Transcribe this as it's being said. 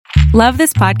Love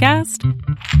this podcast?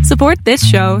 Support this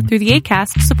show through the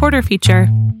Acast supporter feature.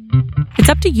 It's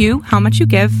up to you how much you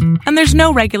give, and there's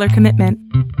no regular commitment.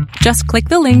 Just click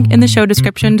the link in the show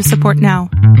description to support now.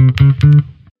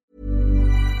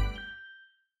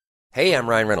 Hey, I'm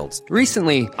Ryan Reynolds.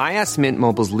 Recently, I asked Mint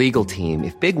Mobile's legal team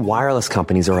if big wireless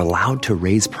companies are allowed to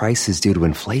raise prices due to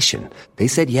inflation. They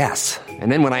said yes.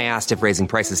 And then when I asked if raising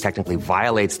prices technically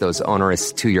violates those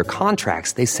onerous two-year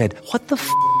contracts, they said, "What the f***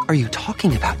 are you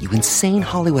talking about, you insane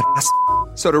Hollywood ass?"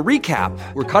 So to recap,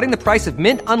 we're cutting the price of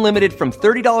Mint Unlimited from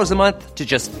 $30 a month to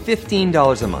just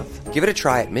 $15 a month. Give it a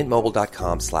try at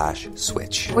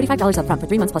mintmobile.com/switch. $45 up front for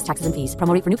 3 months plus taxes and fees.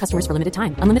 Promo rate for new customers for limited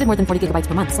time. Unlimited more than 40 gigabytes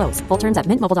per month. Slows full terms at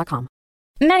mintmobile.com.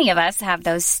 Many of us have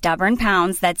those stubborn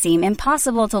pounds that seem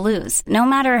impossible to lose, no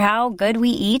matter how good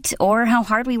we eat or how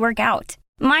hard we work out.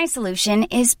 My solution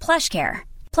is PlushCare.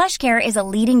 PlushCare is a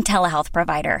leading telehealth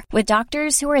provider with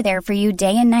doctors who are there for you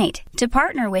day and night to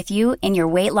partner with you in your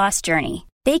weight loss journey.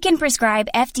 They can prescribe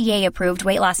FDA-approved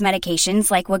weight loss medications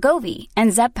like Wegovy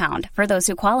and Zepbound for those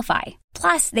who qualify.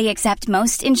 Plus, they accept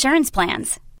most insurance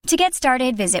plans. To get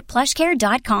started, visit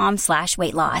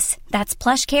plushcare.com/weightloss. That's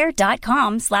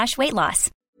plushcare.com/weightloss.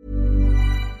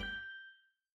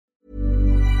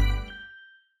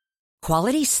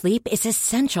 Quality sleep is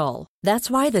essential. That's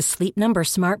why the Sleep Number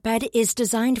Smart Bed is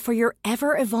designed for your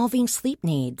ever-evolving sleep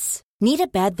needs. Need a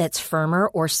bed that's firmer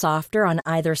or softer on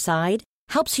either side?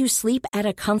 Helps you sleep at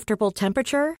a comfortable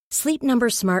temperature? Sleep Number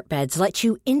Smart Beds let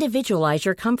you individualize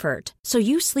your comfort, so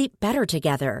you sleep better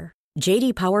together.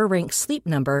 J.D. Power ranks Sleep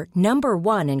Number number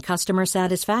 1 in customer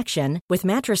satisfaction with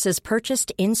mattresses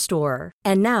purchased in-store.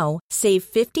 And now, save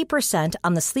 50%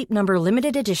 on the Sleep Number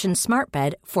Limited Edition Smart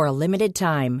Bed for a limited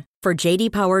time. For J.D.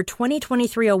 Power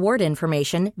 2023 award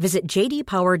information, visit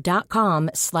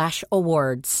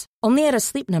jdpower.com/awards. Only at a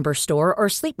Sleep Number store or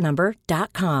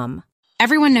sleepnumber.com.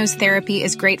 Everyone knows therapy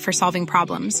is great for solving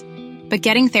problems, but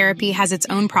getting therapy has its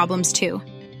own problems too,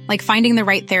 like finding the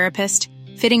right therapist,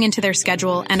 fitting into their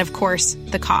schedule, and of course,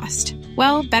 the cost.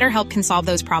 Well, BetterHelp can solve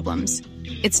those problems.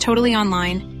 It's totally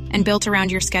online and built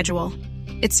around your schedule.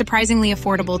 It's surprisingly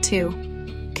affordable too.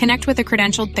 Connect with a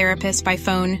credentialed therapist by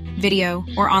phone, video,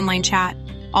 or online chat,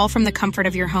 all from the comfort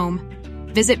of your home.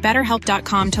 Visit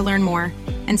BetterHelp.com to learn more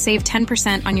and save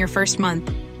 10% on your first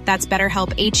month. That's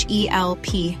BetterHelp,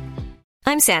 H-E-L-P.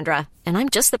 I'm Sandra, and I'm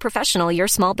just the professional your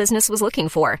small business was looking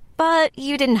for. But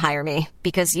you didn't hire me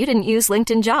because you didn't use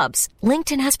LinkedIn Jobs.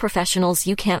 LinkedIn has professionals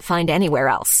you can't find anywhere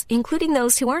else, including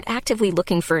those who aren't actively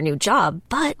looking for a new job,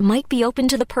 but might be open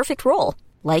to the perfect role,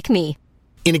 like me.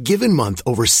 In a given month,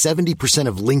 over 70%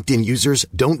 of LinkedIn users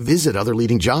don't visit other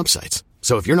leading job sites.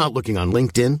 So if you're not looking on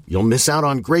LinkedIn, you'll miss out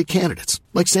on great candidates,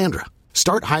 like Sandra.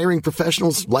 Start hiring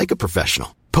professionals like a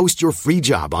professional. Post your free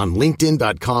job on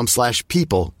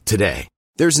linkedin.com/people today.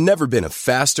 There's never been a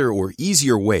faster or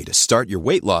easier way to start your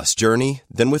weight loss journey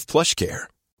than with PlushCare.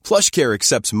 PlushCare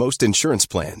accepts most insurance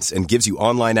plans and gives you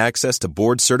online access to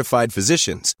board-certified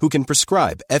physicians who can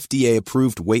prescribe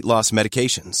FDA-approved weight loss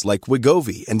medications like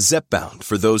Wegovy and Zepbound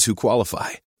for those who qualify.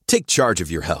 Take charge of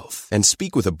your health and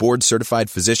speak with a board-certified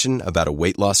physician about a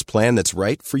weight loss plan that's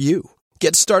right for you.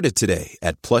 Get started today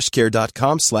at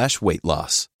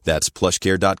plushcare.com/weightloss. That's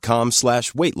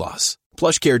plushcare.com/weightloss.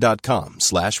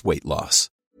 plushcare.com/weightloss.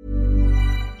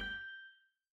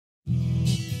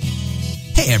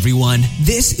 Hey everyone,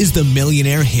 this is the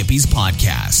Millionaire Hippies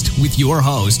Podcast with your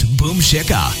host, Boom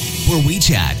Shikha, where we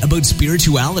chat about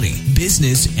spirituality,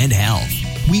 business, and health.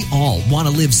 We all want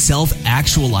to live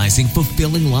self-actualizing,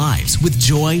 fulfilling lives with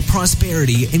joy,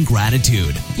 prosperity, and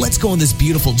gratitude. Let's go on this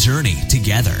beautiful journey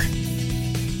together.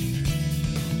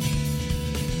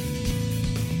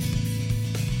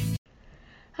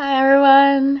 Hi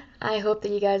everyone, I hope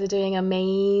that you guys are doing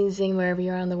amazing wherever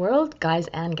you are in the world, guys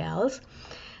and gals.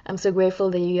 I'm so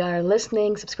grateful that you are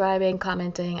listening, subscribing,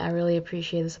 commenting. I really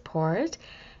appreciate the support.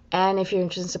 And if you're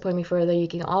interested in supporting me further, you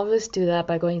can always do that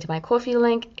by going to my Ko-fi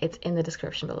link. It's in the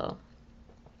description below.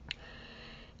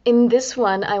 In this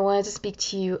one, I wanted to speak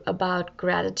to you about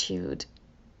gratitude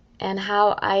and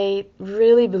how I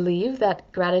really believe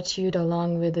that gratitude,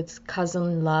 along with its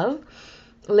cousin love,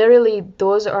 literally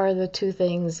those are the two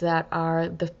things that are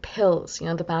the pills,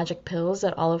 the magic pills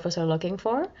that all of us are looking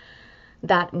for.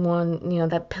 That one,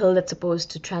 that pill that's supposed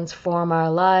to transform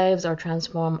our lives or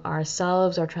transform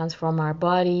ourselves or transform our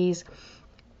bodies,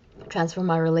 transform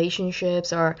our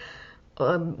relationships, or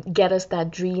get us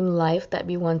that dream life that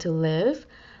we want to live.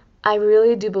 I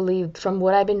really do believe, from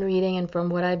what I've been reading and from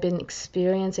what I've been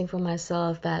experiencing for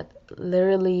myself, that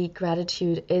literally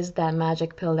gratitude is that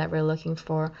magic pill that we're looking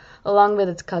for, along with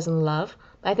its cousin love.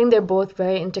 I think they're both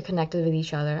very interconnected with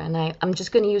each other, and I'm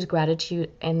just going to use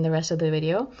gratitude in the rest of the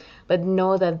video, but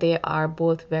know that they are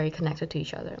both very connected to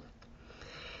each other.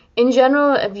 In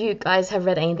general, if you guys have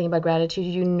read anything about gratitude,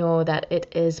 you know that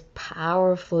it is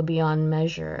powerful beyond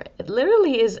measure. It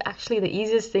literally is actually the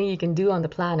easiest thing you can do on the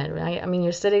planet, right? I mean,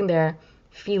 you're sitting there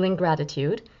feeling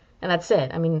gratitude, and that's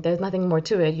it. I mean, there's nothing more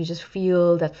to it. You just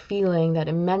feel that feeling, that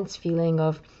immense feeling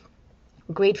of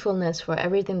gratefulness for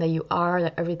everything that you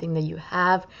are, everything that you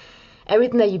have,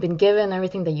 everything that you've been given,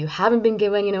 everything that you haven't been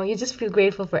given. You know, you just feel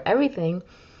grateful for everything,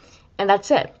 and that's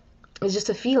it. It's just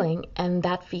a feeling, and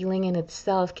that feeling in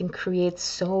itself can create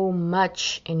so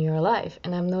much in your life.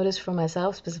 And I've noticed for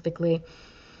myself specifically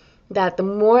that the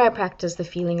more I practice the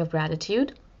feeling of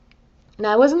gratitude, and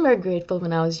I wasn't very grateful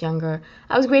when I was younger.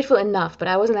 I was grateful enough, but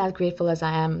I wasn't as grateful as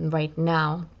I am right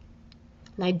now.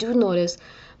 And I do notice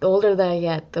the older that I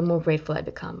get, the more grateful I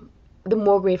become. The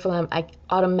more grateful I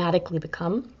automatically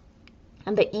become.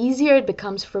 And the easier it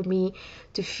becomes for me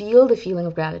to feel the feeling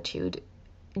of gratitude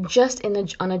just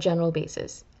on a general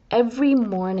basis. Every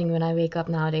morning when I wake up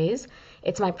nowadays,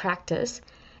 it's my practice.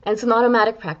 And it's an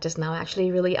automatic practice now,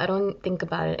 actually, really. I don't think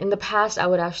about it. In the past, I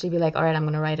would actually be like, all right, I'm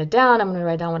going to write it down. I'm going to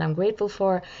write down what I'm grateful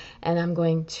for. And I'm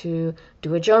going to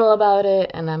do a journal about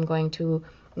it. And I'm going to,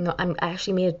 I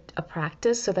actually made it a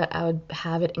practice so that I would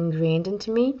have it ingrained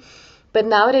into me. But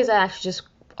nowadays, I actually just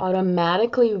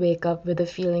automatically wake up with a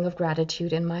feeling of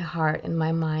gratitude in my heart, in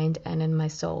my mind, and in my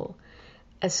soul.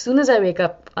 As soon as I wake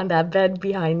up on that bed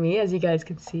behind me, as you guys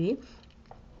can see,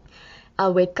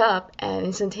 I'll wake up and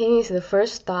instantaneously the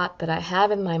first thought that I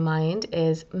have in my mind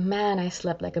is, man, I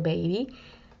slept like a baby.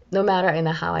 No matter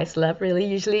how I slept, really.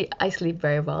 Usually I sleep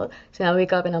very well. So I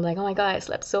wake up and I'm like, oh my God, I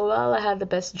slept so well. I had the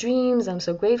best dreams. I'm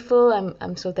so grateful.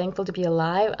 I'm so thankful to be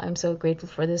alive. I'm so grateful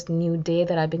for this new day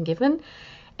that I've been given.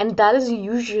 And that is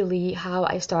usually how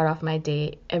I start off my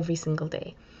day every single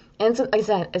day. And it's,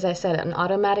 as I said, an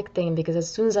automatic thing, because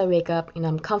as soon as I wake up,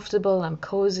 I'm comfortable, I'm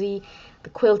cozy,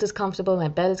 the quilt is comfortable, my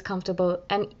bed is comfortable,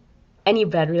 and any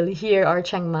bed really, here or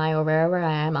Chiang Mai or wherever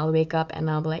I am, I'll wake up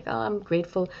and I'll be like, oh, I'm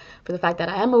grateful for the fact that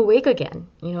I am awake again.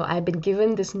 I've been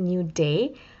given this new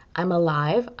day. I'm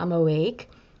alive, I'm awake,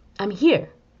 I'm here.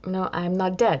 I'm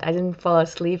not dead. I didn't fall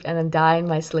asleep and then die in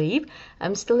my sleep.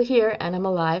 I'm still here and I'm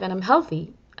alive and I'm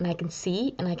healthy. And I can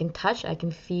see and I can touch, I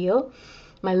can feel.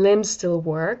 My limbs still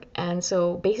work. And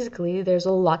so basically there's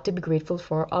a lot to be grateful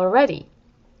for already.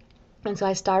 And so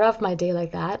I start off my day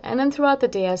like that. And then throughout the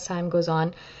day as time goes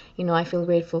on, I feel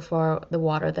grateful for the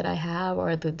water that I have,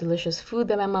 or the delicious food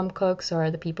that my mom cooks, or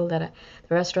the the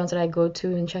restaurants that I go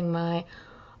to in Chiang Mai,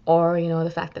 or, the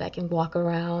fact that I can walk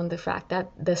around, the fact that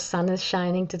the sun is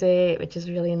shining today, which is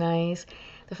really nice,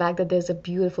 the fact that there's a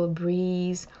beautiful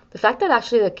breeze, the fact that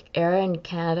actually the air in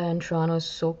Canada and Toronto is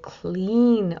so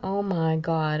clean. Oh my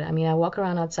God. I mean, I walk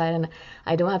around outside and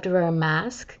I don't have to wear a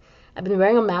mask. I've been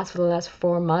wearing a mask for the last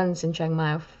 4 months in Chiang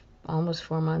Mai, almost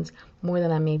 4 months, more than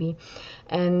that maybe.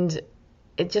 And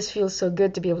it just feels so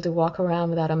good to be able to walk around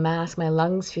without a mask. My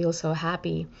lungs feel so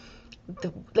happy.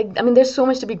 There's so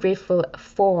much to be grateful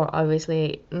for,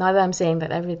 obviously. Not that I'm saying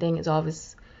that everything is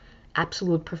always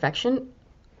absolute perfection,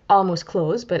 almost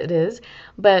close, but it is.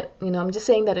 But, I'm just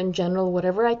saying that in general,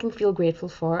 whatever I can feel grateful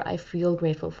for, I feel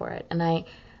grateful for it. And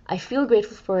I feel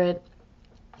grateful for it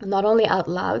not only out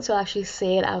loud, so I actually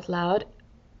say it out loud.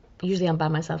 Usually I'm by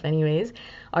myself anyways,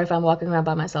 or if I'm walking around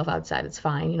by myself outside, it's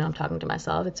fine. I'm talking to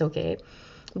myself, it's okay.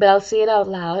 But I'll say it out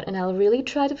loud, and I'll really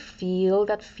try to feel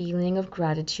that feeling of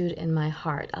gratitude in my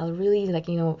heart. I'll really,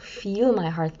 feel my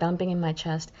heart thumping in my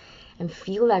chest and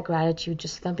feel that gratitude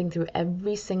just thumping through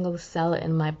every single cell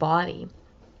in my body.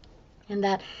 And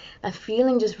that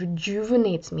feeling just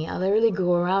rejuvenates me. I'll literally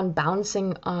go around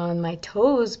bouncing on my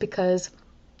toes because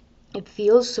it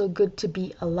feels so good to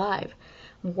be alive.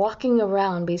 Walking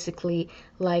around basically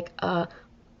like a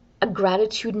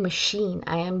gratitude machine.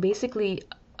 I am basically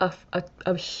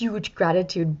a huge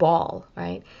gratitude ball,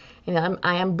 right?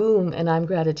 I am Boom and I'm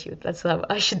gratitude. That's how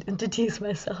I should introduce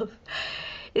myself.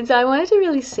 And so I wanted to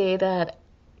really say that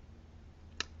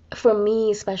for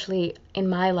me, especially in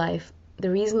my life, the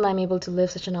reason I'm able to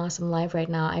live such an awesome life right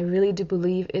now, I really do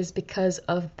believe is because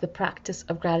of the practice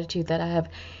of gratitude that I have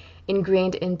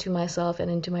ingrained into myself and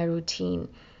into my routine.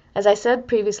 As I said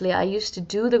previously, I used to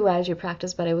do the gratitude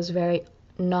practice, but it was very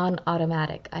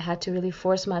non-automatic. I had to really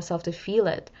force myself to feel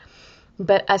it.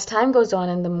 But as time goes on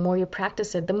and the more you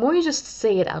practice it, the more you just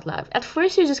say it out loud. At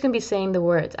first, you're just going to be saying the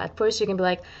words. At first, you can be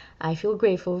like, I feel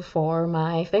grateful for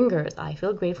my fingers. I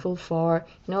feel grateful for,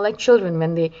 like children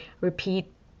when they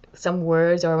repeat some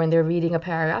words or when they're reading a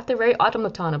paragraph, they're very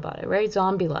automaton about it, very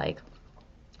zombie-like.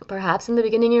 Perhaps in the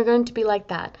beginning, you're going to be like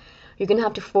that. You're going to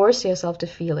have to force yourself to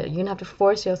feel it. You're going to have to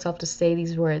force yourself to say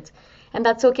these words. And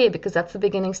that's okay, because that's the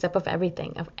beginning step of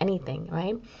everything, of anything,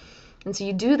 right? And so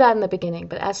you do that in the beginning.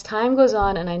 But as time goes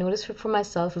on, and I notice it for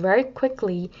myself, very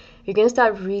quickly, you're going to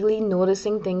start really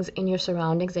noticing things in your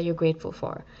surroundings that you're grateful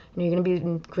for. And you're going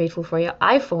to be grateful for your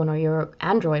iPhone or your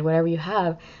Android, whatever you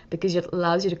have, because it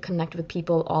allows you to connect with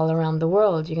people all around the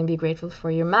world. You're going to be grateful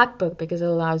for your MacBook because it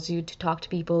allows you to talk to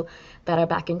people that are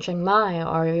back in Chiang Mai,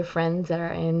 or your friends that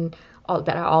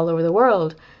are all over the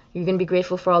world. You're going to be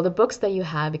grateful for all the books that you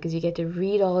have because you get to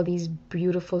read all these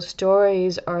beautiful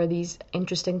stories or these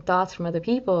interesting thoughts from other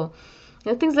people.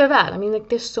 Things like that. I mean, like,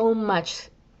 there's so much,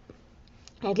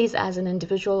 at least as an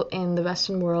individual in the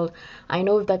Western world, I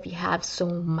know that we have so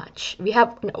much. We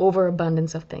have an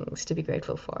overabundance of things to be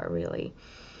grateful for, really.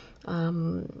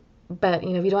 But,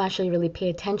 we don't actually really pay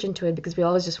attention to it because we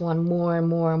always just want more and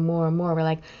more and more and more.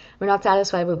 We're not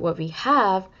satisfied with what we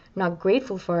have, we're not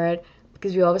grateful for it,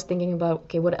 because we're always thinking about,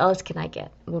 okay, what else can I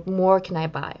get? What more can I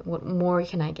buy? What more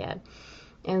can I get?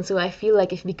 And so I feel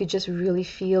like if we could just really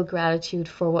feel gratitude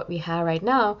for what we have right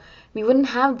now, we wouldn't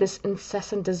have this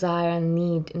incessant desire and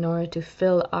need in order to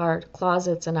fill our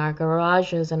closets and our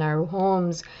garages and our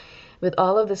homes with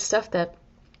all of this stuff that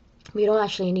we don't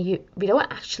actually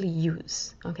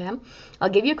use, okay? I'll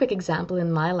give you a quick example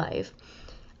in my life.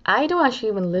 I don't actually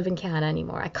even live in Canada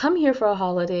anymore. I come here for a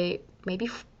holiday, maybe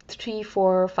 3,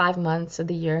 4, 5 months of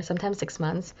the year, sometimes 6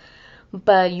 months,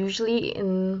 but usually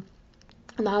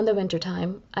now in the winter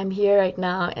time, I'm here right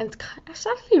now, and it's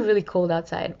actually really cold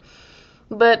outside.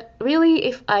 But really,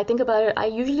 if I think about it, I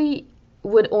usually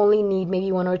would only need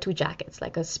maybe 1 or 2 jackets,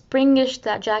 like a springish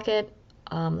jacket,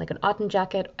 like an autumn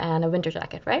jacket, and a winter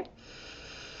jacket, right?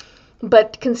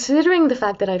 But considering the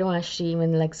fact that I don't actually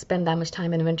even spend that much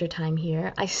time in winter time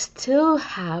here, I still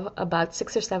have about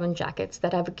 6 or 7 jackets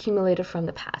that I've accumulated from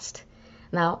the past.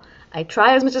 Now, I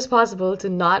try as much as possible to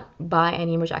not buy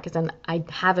any more jackets, and I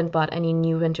haven't bought any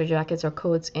new winter jackets or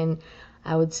coats in,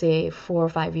 I would say, 4 or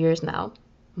 5 years now,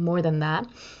 more than that.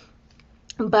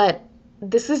 But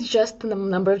this is just the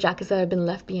number of jackets that have been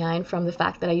left behind from the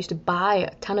fact that I used to buy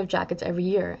a ton of jackets every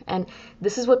year. And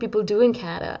this is what people do in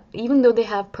Canada. Even though they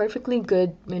have perfectly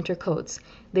good winter coats,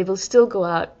 they will still go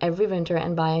out every winter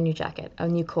and buy a new jacket, a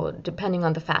new coat, depending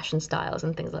on the fashion styles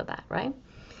and things like that, right?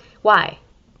 Why?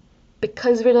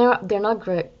 Because they're not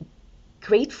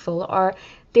grateful, or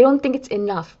they don't think it's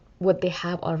enough what they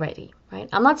have already, right?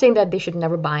 I'm not saying that they should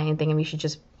never buy anything and we should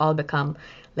just all become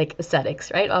like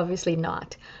ascetics, right? Obviously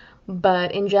not.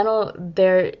 But in general,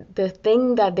 the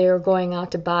thing that they're going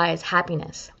out to buy is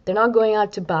happiness. They're not going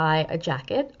out to buy a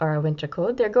jacket or a winter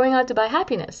coat. They're going out to buy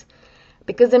happiness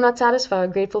because they're not satisfied or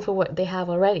grateful for what they have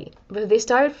already. But if they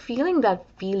start feeling that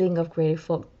feeling of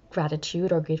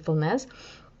gratitude or gratefulness,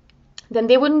 then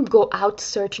they wouldn't go out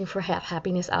searching for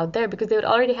happiness out there because they would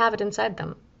already have it inside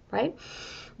them, right?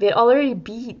 They'd already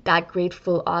be that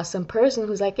grateful, awesome person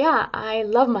who's like, yeah, I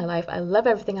love my life. I love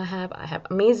everything I have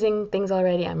amazing things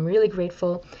already. I'm really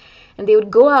grateful. And they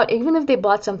would go out, even if they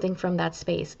bought something from that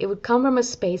space, it would come from a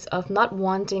space of not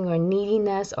wanting or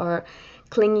neediness or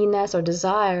clinginess or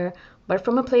desire, but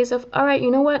from a place of, all right, you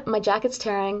know what? My jacket's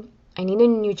tearing. I need a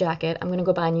new jacket. I'm going to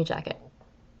go buy a new jacket.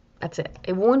 That's it.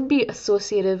 It won't be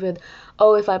associated with,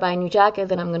 oh, if I buy a new jacket,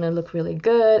 then I'm going to look really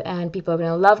good and people are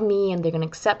going to love me and they're going to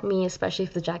accept me, especially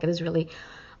if the jacket is really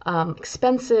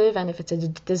expensive. And if it's a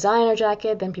designer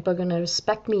jacket, then people are going to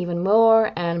respect me even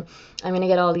more and I'm going to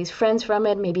get all these friends from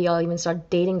it. Maybe I'll even start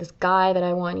dating this guy that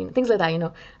I want, things like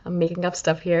that. I'm making up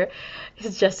stuff here.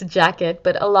 It's just a jacket.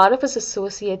 But a lot of us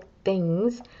associate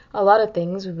a lot of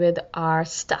things with our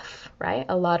stuff, right?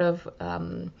 A lot of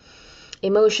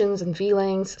emotions and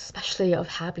feelings, especially of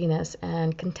happiness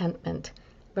and contentment.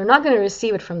 We're not going to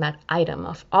receive it from that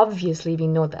item. Obviously, we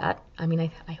know that. I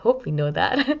mean, I hope we know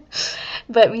that.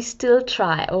 But we still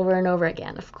try over and over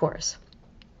again, of course.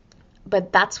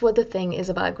 But that's what the thing is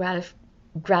about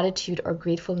gratitude or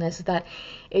gratefulness, that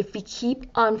if we keep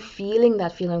on feeling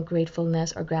that feeling of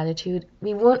gratefulness or gratitude,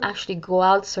 we won't actually go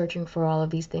out searching for all of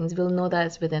these things. We'll know that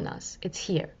it's within us. It's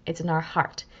here. It's in our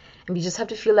heart. And we just have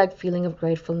to feel that feeling of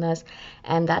gratefulness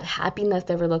and that happiness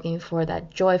that we're looking for, that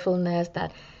joyfulness,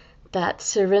 that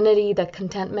serenity, that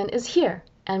contentment is here.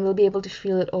 And we'll be able to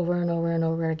feel it over and over and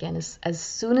over again. As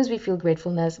soon as we feel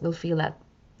gratefulness, we'll feel that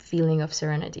feeling of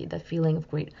serenity, that feeling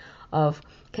of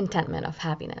contentment, of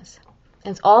happiness.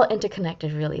 And it's all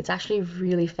interconnected, really. It's actually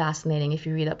really fascinating if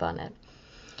you read up on it.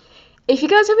 If you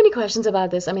guys have any questions about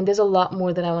this, there's a lot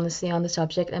more that I want to say on the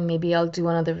subject, and maybe I'll do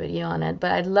another video on it.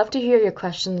 But I'd love to hear your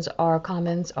questions or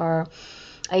comments or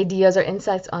ideas or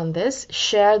insights on this.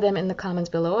 Share them in the comments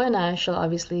below, and I shall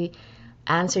obviously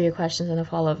answer your questions in a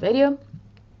follow-up video.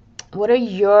 What are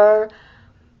your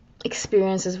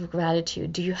experiences with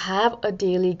gratitude? Do you have a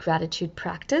daily gratitude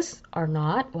practice or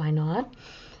not? Why not?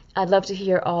 I'd love to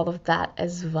hear all of that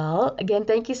as well. Again,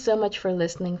 thank you so much for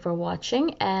listening, for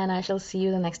watching, and I shall see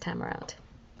you the next time around.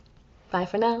 Bye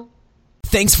for now.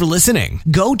 Thanks for listening.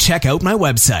 Go check out my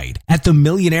website at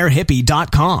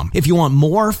themillionairehippie.com if you want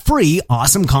more free,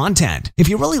 awesome content. If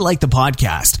you really like the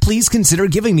podcast, please consider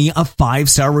giving me a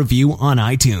 5-star review on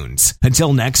iTunes.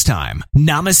 Until next time,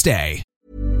 namaste.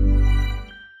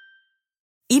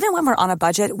 Even when we're on a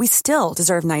budget, we still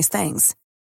deserve nice things.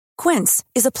 Quince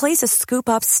is a place to scoop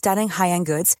up stunning high-end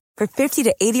goods for 50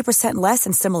 to 80% less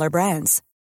than similar brands.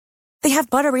 They have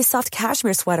buttery soft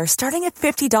cashmere sweaters starting at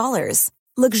 $50,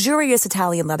 luxurious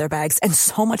Italian leather bags, and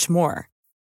so much more.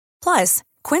 Plus,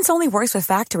 Quince only works with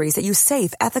factories that use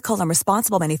safe, ethical, and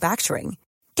responsible manufacturing.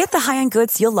 Get the high-end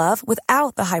goods you'll love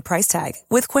without the high price tag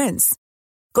with Quince.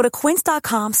 Go to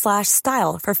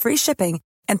quince.com/style for free shipping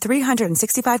and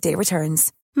 365-day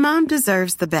returns. Mom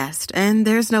deserves the best, and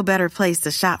there's no better place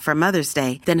to shop for Mother's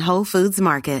Day than Whole Foods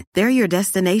Market. They're your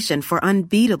destination for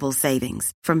unbeatable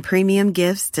savings, from premium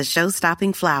gifts to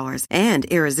show-stopping flowers and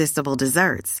irresistible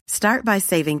desserts. Start by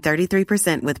saving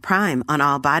 33% with Prime on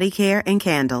all body care and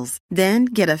candles. Then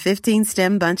get a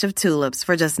 15-stem bunch of tulips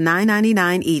for just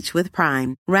 $9.99 each with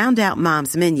Prime. Round out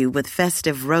Mom's menu with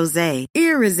festive rosé,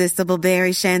 irresistible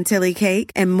berry chantilly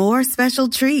cake, and more special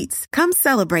treats. Come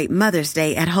celebrate Mother's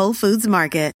Day at Whole Foods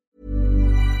Market.